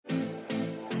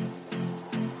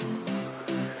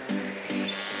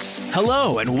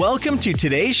Hello and welcome to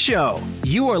today's show.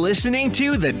 You are listening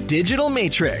to The Digital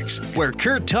Matrix, where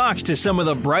Kurt talks to some of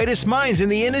the brightest minds in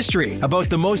the industry about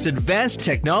the most advanced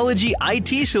technology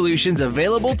IT solutions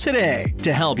available today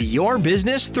to help your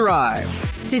business thrive.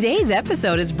 Today's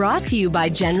episode is brought to you by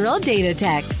General Data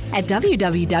Tech at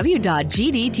www.gdt.com.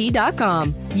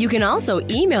 You can also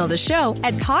email the show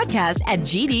at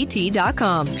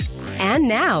podcast@gdt.com. And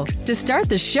now, to start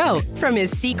the show from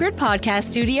his secret podcast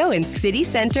studio in City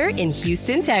Center in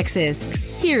Houston, Texas,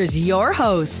 here's your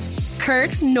host,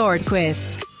 Kurt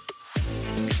Nordquist.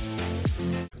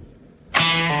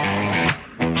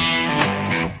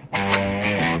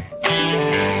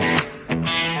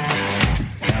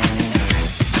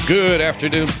 Good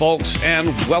afternoon, folks, and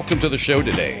welcome to the show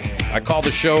today. I call the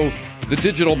show The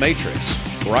Digital Matrix,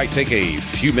 where I take a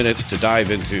few minutes to dive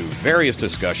into various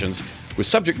discussions with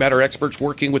subject matter experts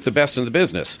working with the best in the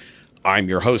business. I'm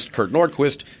your host, Kurt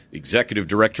Nordquist, Executive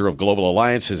Director of Global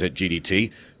Alliances at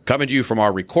GDT, coming to you from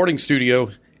our recording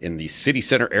studio in the City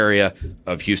Center area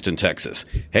of Houston, Texas.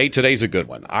 Hey, today's a good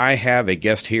one. I have a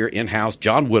guest here in-house,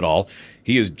 John Woodall.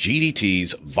 He is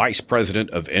GDT's Vice President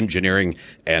of Engineering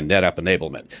and NetApp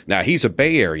Enablement. Now, he's a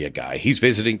Bay Area guy. He's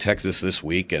visiting Texas this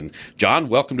week. And John,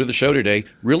 welcome to the show today.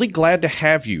 Really glad to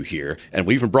have you here. And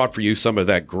we even brought for you some of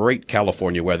that great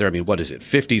California weather. I mean, what is it?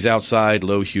 50s outside,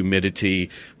 low humidity,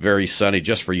 very sunny,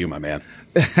 just for you, my man.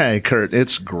 Hey, Kurt,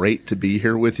 it's great to be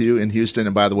here with you in Houston.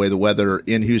 And by the way, the weather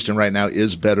in Houston right now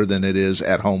is better than it is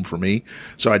at home for me.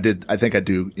 So I think I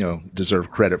do,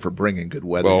 deserve credit for bringing good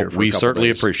weather here for a couple we certainly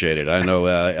days. Appreciate it. I know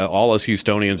all us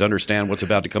Houstonians understand what's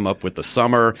about to come up with the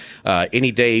summer.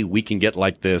 Any day we can get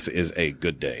like this is a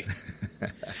good day.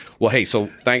 Well, hey, so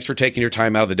thanks for taking your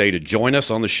time out of the day to join us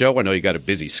on the show. I know you got a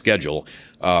busy schedule.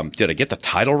 Did I get the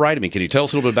title right? I mean, can you tell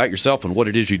us a little bit about yourself and what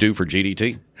it is you do for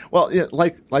GDT? Well, yeah,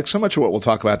 like so much of what we'll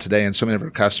talk about today and so many of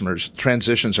our customers,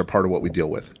 transitions are part of what we deal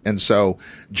with. And so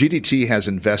GDT has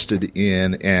invested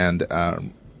in and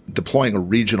deploying a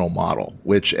regional model,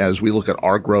 which as we look at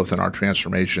our growth and our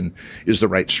transformation is the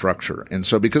right structure. And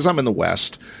so because I'm in the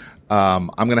West, I'm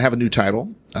going to have a new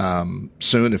title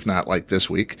soon, if not like this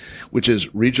week, which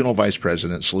is Regional Vice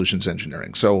President, Solutions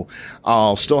Engineering. So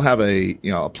I'll still have a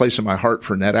place in my heart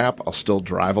for NetApp. I'll still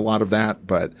drive a lot of that,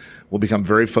 but we'll become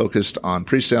very focused on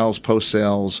pre-sales,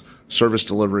 post-sales, service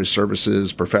delivery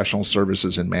services, professional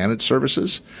services, and managed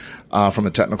services from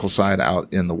a technical side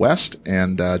out in the West,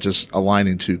 and just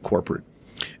aligning to corporate.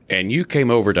 And you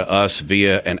came over to us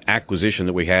via an acquisition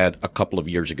that we had a couple of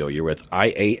years ago. You're with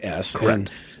IAS.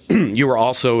 Correct. And you were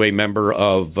also a member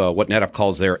of what NetApp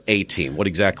calls their A-Team. What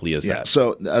exactly is that?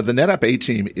 So the NetApp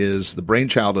A-Team is the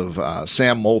brainchild of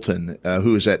Sam Moulton,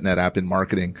 who is at NetApp in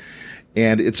marketing.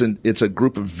 And it's a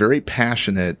group of very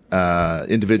passionate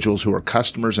individuals who are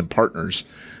customers and partners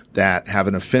that have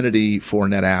an affinity for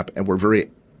NetApp, and we're very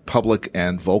public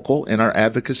and vocal in our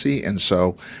advocacy. And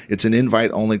so it's an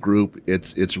invite-only group.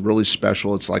 It's really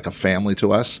special. It's like a family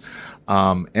to us.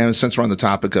 And since we're on the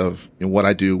topic of what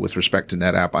I do with respect to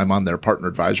NetApp, I'm on their partner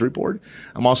advisory board.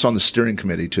 I'm also on the steering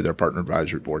committee to their partner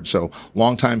advisory board. So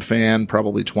longtime fan,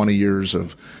 probably 20 years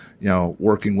of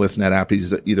working with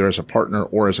NetApp either as a partner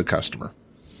or as a customer.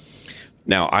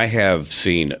 Now, I have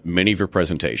seen many of your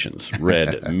presentations,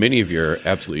 read many of your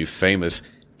absolutely famous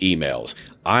emails.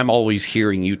 I'm always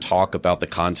hearing you talk about the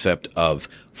concept of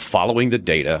following the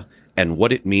data and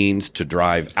what it means to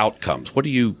drive outcomes. What do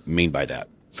you mean by that?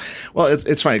 Well,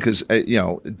 it's funny because,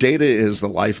 data is the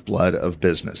lifeblood of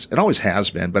business. It always has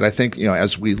been. But I think,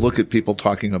 as we look at people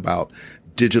talking about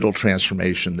digital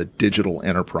transformation, the digital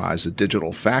enterprise, the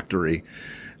digital factory,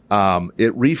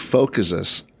 it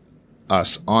refocuses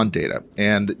us on data.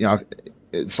 And,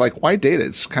 it's like, why data?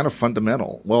 It's kind of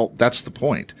fundamental. Well, that's the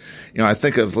point. I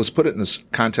think let's put it in this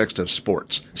context of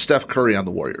sports. Steph Curry on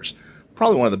the Warriors,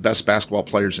 probably one of the best basketball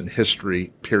players in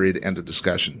history, period, end of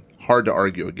discussion. Hard to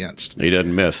argue against. He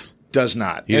doesn't miss. Does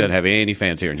not. He doesn't have any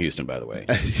fans here in Houston, by the way.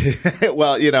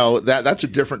 Well, that's a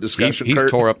different discussion. He's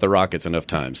tore up the Rockets enough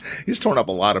times. He's torn up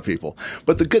a lot of people.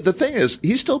 But the thing is,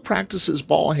 he still practices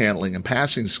ball handling and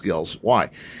passing skills. Why?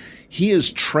 He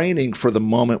is training for the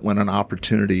moment when an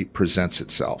opportunity presents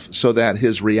itself, so that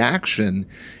his reaction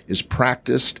is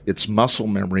practiced, it's muscle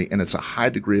memory, and it's a high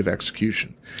degree of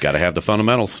execution. Got to have the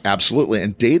fundamentals. Absolutely.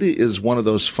 And data is one of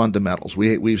those fundamentals.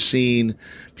 We've seen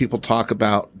people talk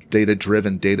about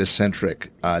data-driven, data-centric,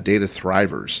 data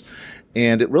thrivers.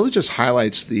 And it really just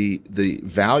highlights the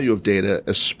value of data,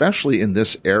 especially in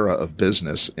this era of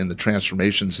business, in the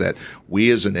transformations that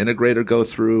we as an integrator go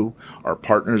through. Our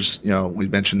partners, we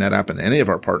mentioned NetApp, and any of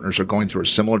our partners are going through a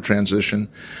similar transition,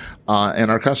 and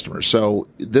our customers. So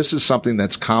this is something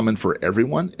that's common for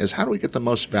everyone, is how do we get the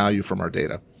most value from our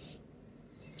data?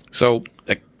 So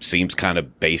that seems kind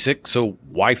of basic. So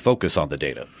why focus on the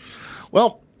data?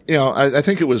 Well, I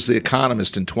think it was The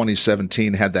Economist in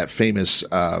 2017 had that famous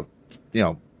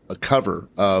a cover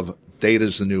of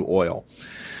Data's the New Oil.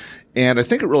 And I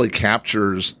think it really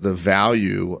captures the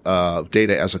value of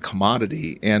data as a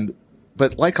commodity.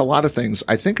 But like a lot of things,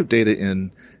 I think of data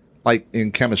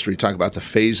in chemistry, talk about the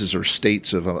phases or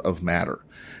states of matter.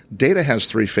 Data has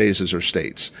 3 phases or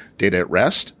states: data at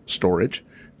rest, storage;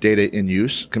 data in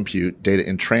use, compute; data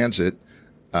in transit,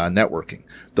 networking.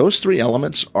 Those 3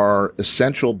 elements are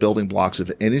essential building blocks of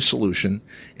any solution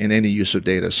in any use of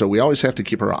data. So we always have to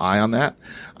keep our eye on that.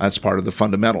 That's part of the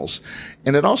fundamentals.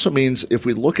 And it also means if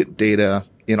we look at data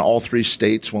in all 3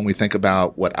 states when we think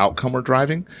about what outcome we're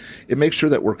driving, it makes sure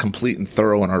that we're complete and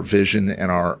thorough in our vision and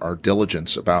our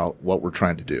diligence about what we're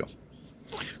trying to do.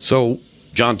 So,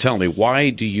 John, tell me, why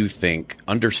do you think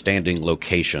understanding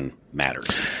location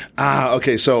matters?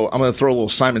 Okay. So I'm going to throw a little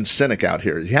Simon Sinek out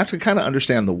here. You have to kind of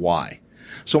understand the why.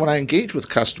 So when I engage with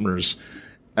customers,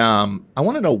 I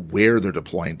want to know where they're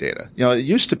deploying data. It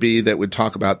used to be that we'd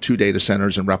talk about 2 data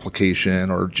centers and replication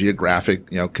or geographic,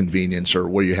 convenience, or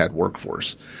where you had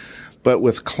workforce. But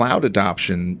with cloud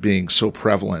adoption being so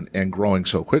prevalent and growing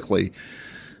so quickly,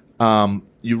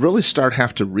 you really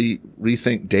have to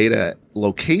rethink data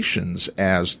locations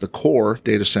as the core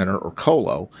data center or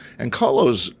colo. And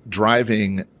colo's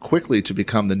driving quickly to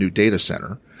become the new data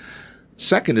center.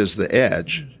 Second is the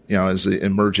edge, as the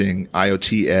emerging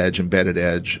IoT edge, embedded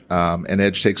edge, and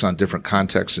edge takes on different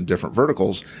contexts and different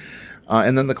verticals.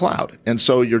 And then the cloud. And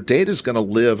so your data is going to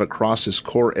live across this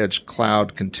core edge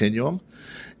cloud continuum.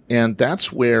 And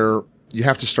that's where you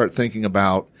have to start thinking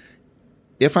about,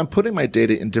 if I'm putting my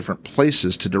data in different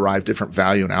places to derive different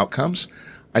value and outcomes,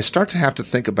 I start to have to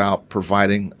think about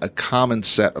providing a common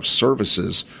set of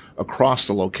services across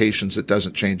the locations that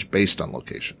doesn't change based on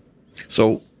location.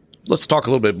 So let's talk a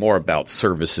little bit more about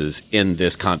services in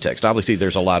this context. Obviously,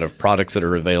 there's a lot of products that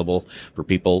are available for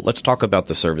people. Let's talk about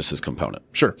the services component.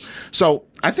 Sure. So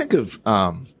I think of,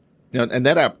 and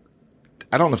NetApp,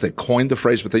 I don't know if they coined the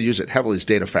phrase, but they use it heavily as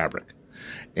data fabric.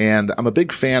 And I'm a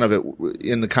big fan of it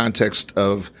in the context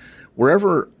of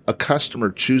wherever a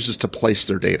customer chooses to place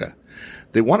their data,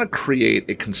 they want to create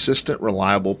a consistent,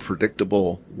 reliable,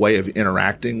 predictable way of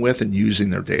interacting with and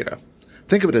using their data.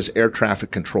 Think of it as air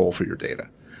traffic control for your data.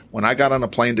 When I got on a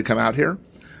plane to come out here,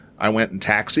 I went and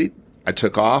taxied. I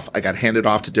took off. I got handed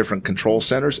off to different control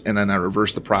centers, and then I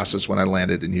reversed the process when I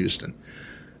landed in Houston.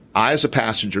 I, as a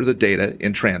passenger, the data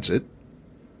in transit,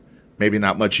 maybe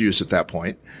not much use at that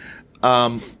point,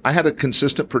 I had a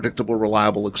consistent, predictable,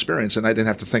 reliable experience, and I didn't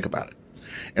have to think about it.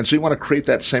 And so you want to create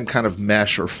that same kind of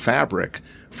mesh or fabric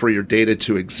for your data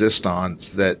to exist on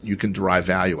so that you can derive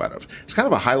value out of. It's kind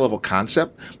of a high-level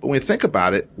concept, but when you think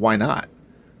about it, why not?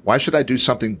 Why should I do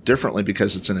something differently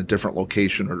because it's in a different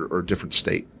location or a different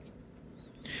state?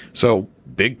 So,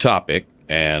 big topic,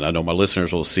 and I know my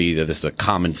listeners will see that this is a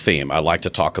common theme. I like to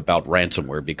talk about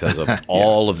ransomware because of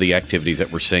all of the activities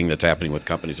that we're seeing that's happening with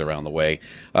companies around the way.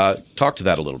 Talk to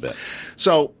that a little bit.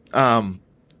 So,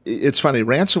 it's funny.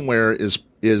 Ransomware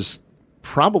is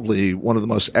probably one of the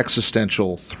most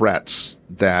existential threats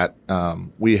that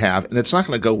we have, and it's not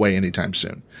going to go away anytime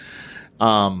soon.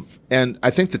 And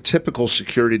I think the typical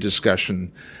security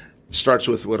discussion starts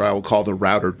with what I will call the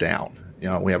router down.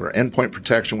 We have our endpoint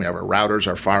protection, we have our routers,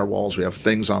 our firewalls, we have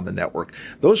things on the network.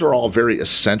 Those are all very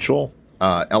essential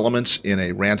elements in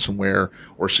a ransomware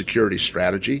or security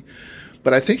strategy.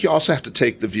 But I think you also have to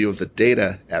take the view of the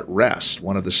data at rest,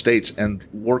 one of the states, and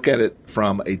work at it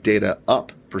from a data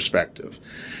up perspective.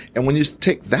 And when you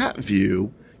take that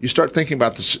view, you start thinking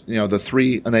about this, the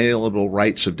 3 inalienable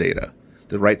rights of data: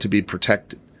 the right to be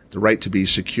protected, the right to be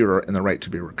secure, and the right to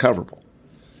be recoverable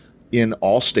in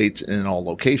all states and in all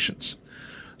locations.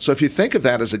 So if you think of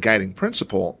that as a guiding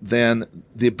principle, then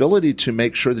the ability to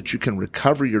make sure that you can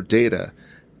recover your data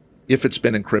if it's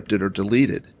been encrypted or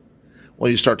deleted. Well,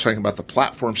 you start talking about the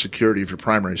platform security of your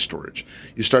primary storage.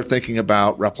 You start thinking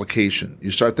about replication.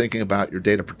 You start thinking about your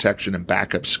data protection and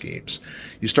backup schemes.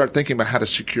 You start thinking about how to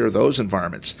secure those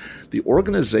environments. The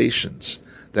organizations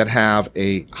that have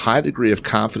a high degree of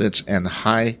confidence and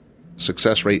high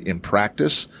success rate in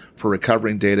practice for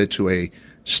recovering data to a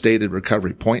stated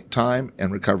recovery point time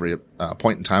and recovery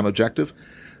point in time objective,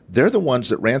 they're the ones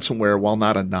that ransomware, while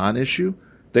not a non-issue,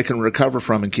 they can recover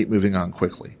from and keep moving on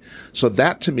quickly. So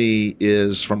that to me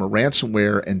is, from a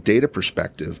ransomware and data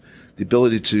perspective, the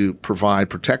ability to provide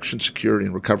protection, security,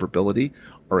 and recoverability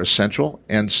are essential.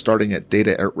 And starting at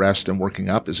data at rest and working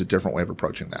up is a different way of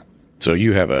approaching that. So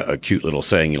you have a cute little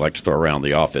saying you like to throw around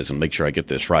the office, and make sure I get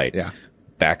this right. Yeah.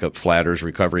 Backup flatters,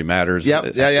 recovery matters. Yeah,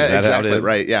 exactly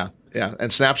right. Yeah.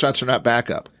 And snapshots are not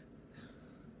backup.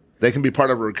 They can be part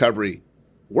of a recovery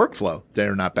workflow.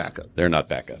 They're not backup. They're not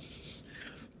backup.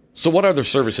 So what other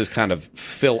services kind of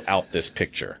fill out this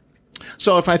picture?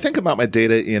 So if I think about my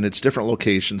data in its different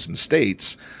locations and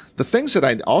states, the things that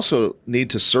I also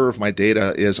need to serve my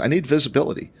data is I need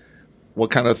visibility. What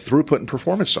kind of throughput and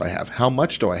performance do I have? How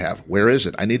much do I have? Where is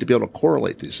it? I need to be able to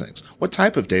correlate these things. What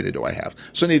type of data do I have?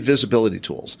 So I need visibility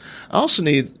tools. I also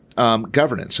need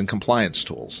governance and compliance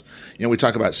tools. We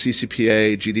talk about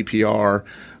CCPA, GDPR,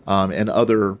 and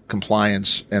other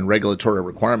compliance and regulatory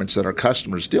requirements that our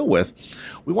customers deal with.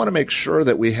 We want to make sure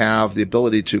that we have the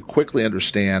ability to quickly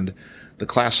understand the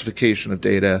classification of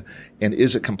data and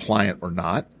is it compliant or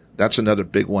not. That's another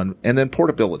big one. And then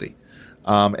portability.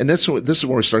 And this is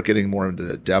where we start getting more into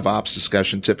the DevOps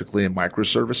discussion, typically in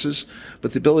microservices,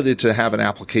 but the ability to have an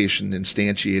application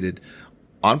instantiated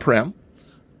on-prem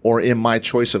or in my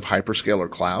choice of hyperscaler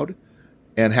cloud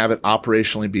and have it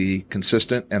operationally be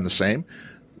consistent and the same.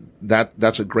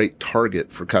 That's a great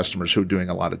target for customers who are doing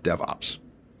a lot of DevOps.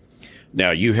 Now,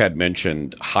 you had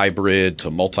mentioned hybrid to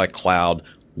multi-cloud.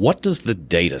 What does the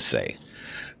data say?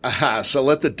 So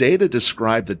let the data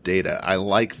describe the data. I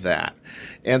like that.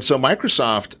 And so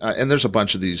Microsoft, and there's a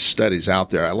bunch of these studies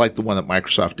out there. I like the one that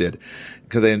Microsoft did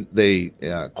because they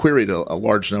queried a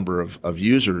large number of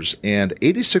users, and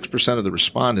 86% of the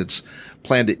respondents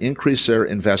plan to increase their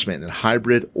investment in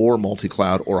hybrid or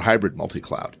multi-cloud or hybrid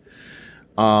multi-cloud.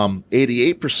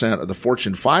 88% of the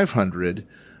Fortune 500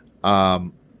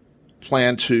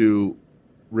 plan to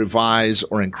revise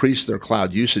or increase their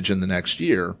cloud usage in the next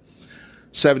year.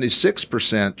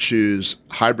 76% choose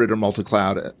hybrid or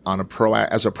multi-cloud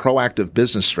as a proactive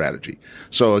business strategy.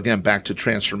 So again, back to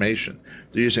transformation.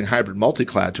 They're using hybrid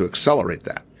multi-cloud to accelerate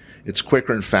that. It's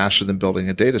quicker and faster than building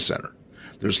a data center.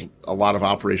 There's a lot of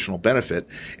operational benefit.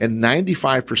 And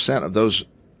 95% of those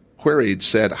queried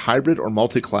said hybrid or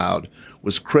multi-cloud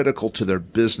was critical to their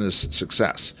business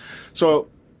success. So,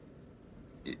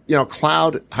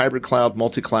 cloud, hybrid cloud,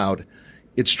 multi-cloud,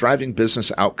 it's driving business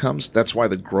outcomes. That's why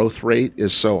the growth rate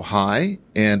is so high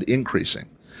and increasing.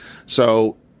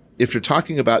 So if you're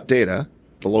talking about data,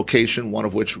 the location, one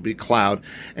of which would be cloud,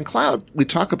 and cloud, we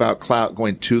talk about cloud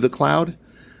going to the cloud.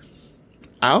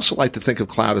 I also like to think of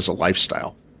cloud as a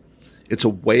lifestyle. It's a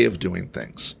way of doing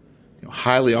things.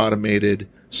 Highly automated,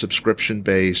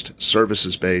 subscription-based,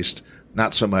 services-based,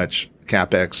 not so much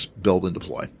CapEx, build and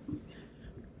deploy.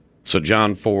 So,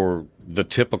 John, for the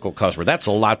typical customer, that's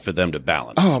a lot for them to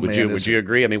balance. Oh, would you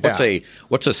agree? I mean,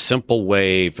 what's a simple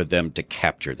way for them to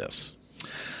capture this?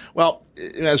 Well,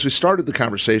 as we started the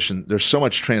conversation, there's so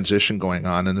much transition going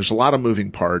on, and there's a lot of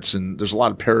moving parts, and there's a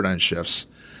lot of paradigm shifts.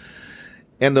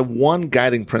 And the one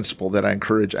guiding principle that I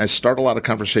encourage, I start a lot of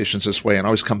conversations this way and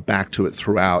always come back to it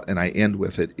throughout, and I end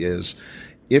with it, is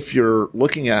if you're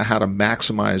looking at how to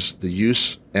maximize the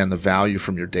use and the value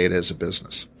from your data as a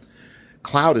business,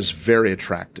 cloud is very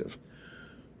attractive.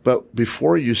 But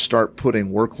before you start putting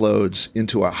workloads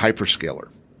into a hyperscaler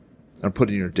and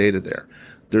putting your data there,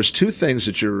 there's two things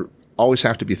that you always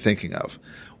have to be thinking of.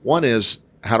 One is,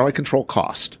 how do I control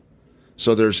cost?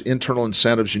 So there's internal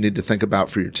incentives you need to think about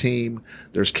for your team.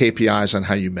 There's KPIs on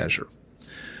how you measure.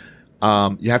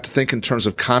 You have to think in terms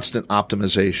of constant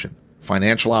optimization,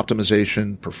 financial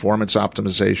optimization, performance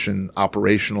optimization,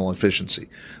 operational efficiency.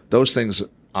 Those things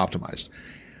optimized.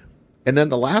 And then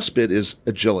the last bit is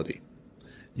agility.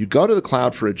 You go to the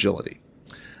cloud for agility.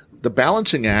 The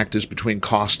balancing act is between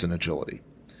cost and agility.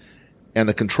 And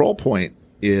the control point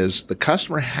is the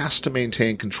customer has to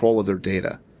maintain control of their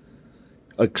data.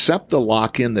 Accept the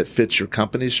lock-in that fits your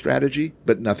company's strategy,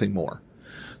 but nothing more.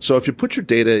 So if you put your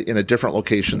data in a different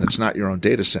location that's not your own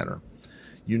data center,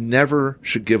 you never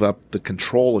should give up the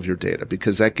control of your data,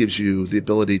 because that gives you the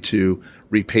ability to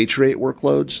repatriate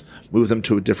workloads, move them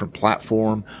to a different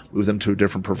platform, move them to a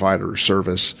different provider or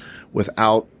service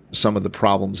without some of the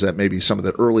problems that maybe some of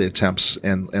the early attempts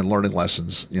and learning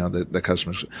lessons, the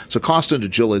customers. So cost and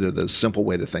agility are the simple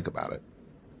way to think about it.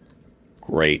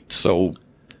 Great. So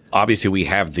obviously we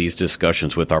have these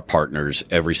discussions with our partners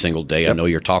every single day. Yep. I know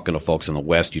you're talking to folks in the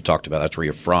West. You talked about that's where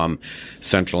you're from,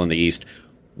 Central and the East.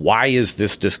 Why is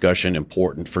this discussion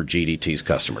important for GDT's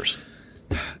customers?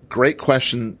 Great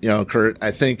question, Kurt.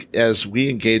 I think as we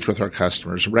engage with our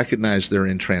customers, recognize they're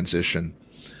in transition,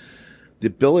 the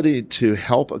ability to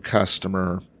help a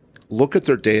customer look at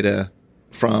their data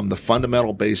from the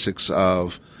fundamental basics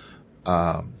of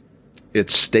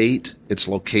its state, its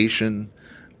location,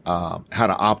 how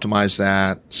to optimize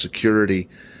that, security.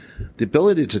 The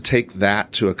ability to take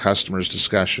that to a customer's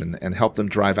discussion and help them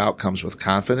drive outcomes with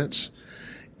confidence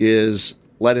is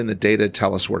letting the data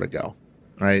tell us where to go,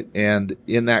 right? And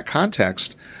in that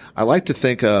context, I like to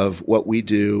think of what we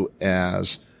do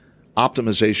as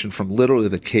optimization from literally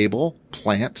the cable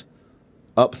plant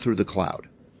up through the cloud.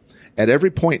 At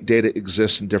every point, data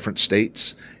exists in different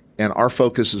states, and our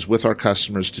focus is with our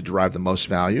customers to derive the most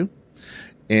value.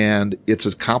 And it's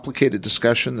a complicated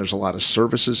discussion. There's a lot of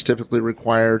services typically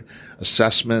required,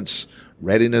 assessments,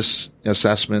 readiness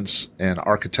assessments, and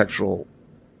architectural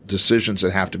decisions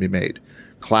that have to be made.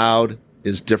 Cloud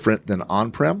is different than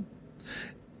on-prem,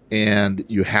 and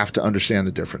you have to understand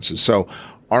the differences. So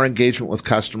our engagement with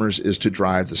customers is to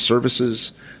drive the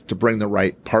services, to bring the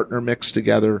right partner mix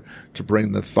together, to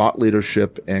bring the thought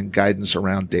leadership and guidance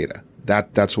around data.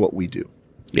 That's what we do.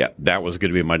 Yeah, that was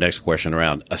going to be my next question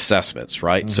around assessments,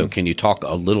 right? Mm-hmm. So can you talk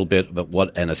a little bit about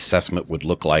what an assessment would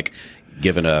look like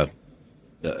given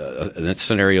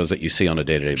scenarios that you see on a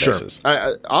day-to-day basis?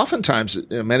 Oftentimes,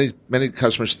 many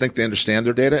customers think they understand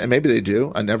their data, and maybe they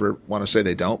do. I never want to say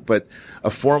they don't, but a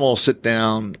formal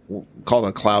sit-down, call it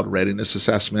a cloud readiness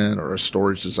assessment or a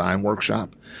storage design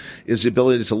workshop, is the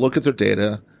ability to look at their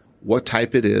data, what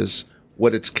type it is,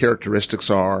 what its characteristics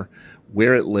are,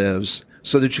 where it lives,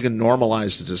 so that you can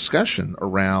normalize the discussion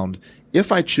around,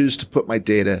 if I choose to put my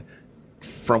data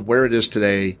from where it is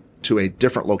today to a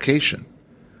different location,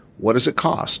 what does it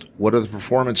cost? What are the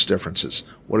performance differences?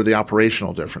 What are the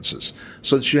operational differences?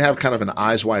 So that you have kind of an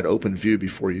eyes wide open view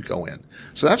before you go in.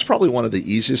 So that's probably one of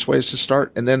the easiest ways to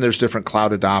start. And then there's different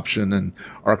cloud adoption and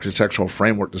architectural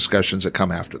framework discussions that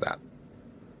come after that.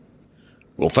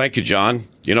 Well, thank you, John.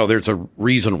 You know, there's a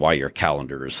reason why your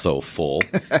calendar is so full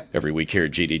every week here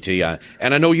at GDT.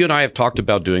 And I know you and I have talked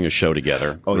about doing a show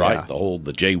together, right? Yeah.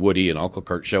 The Jay Woody and Uncle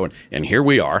Kurt show. And here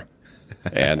we are.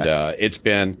 And it's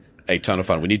been a ton of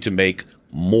fun. We need to make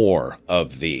more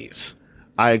of these.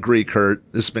 I agree, Kurt.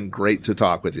 This has been great to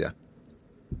talk with you.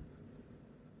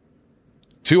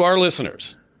 To our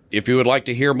listeners, if you would like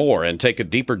to hear more and take a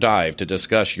deeper dive to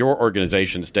discuss your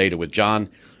organization's data with John,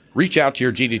 reach out to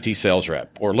your GDT sales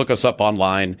rep or look us up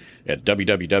online at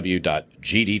www.gdt.com.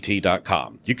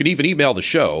 You can even email the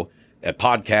show at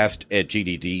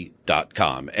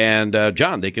podcast@gdt.com. And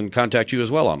John, they can contact you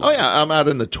as well online. Oh, yeah. I'm out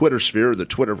in the Twitter sphere, the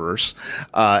Twitterverse,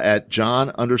 at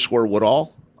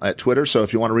John_Woodall at Twitter. So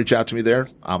if you want to reach out to me there,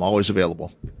 I'm always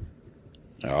available.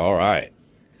 All right.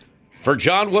 For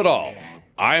John Woodall,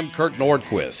 I'm Kurt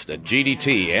Nordquist at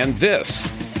GDT, and this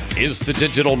is the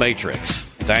Digital Matrix.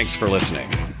 Thanks for listening.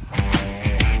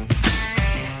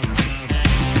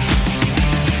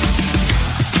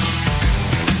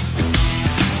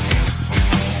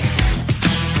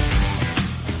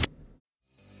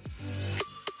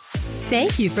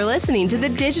 Thank you for listening to The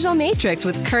Digital Matrix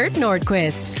with Kurt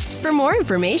Nordquist. For more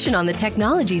information on the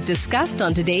technologies discussed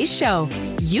on today's show,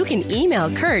 you can email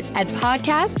Kurt at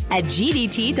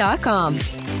podcast@gdt.com.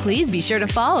 Please be sure to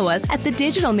follow us at The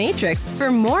Digital Matrix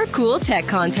for more cool tech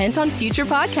content on future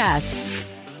podcasts.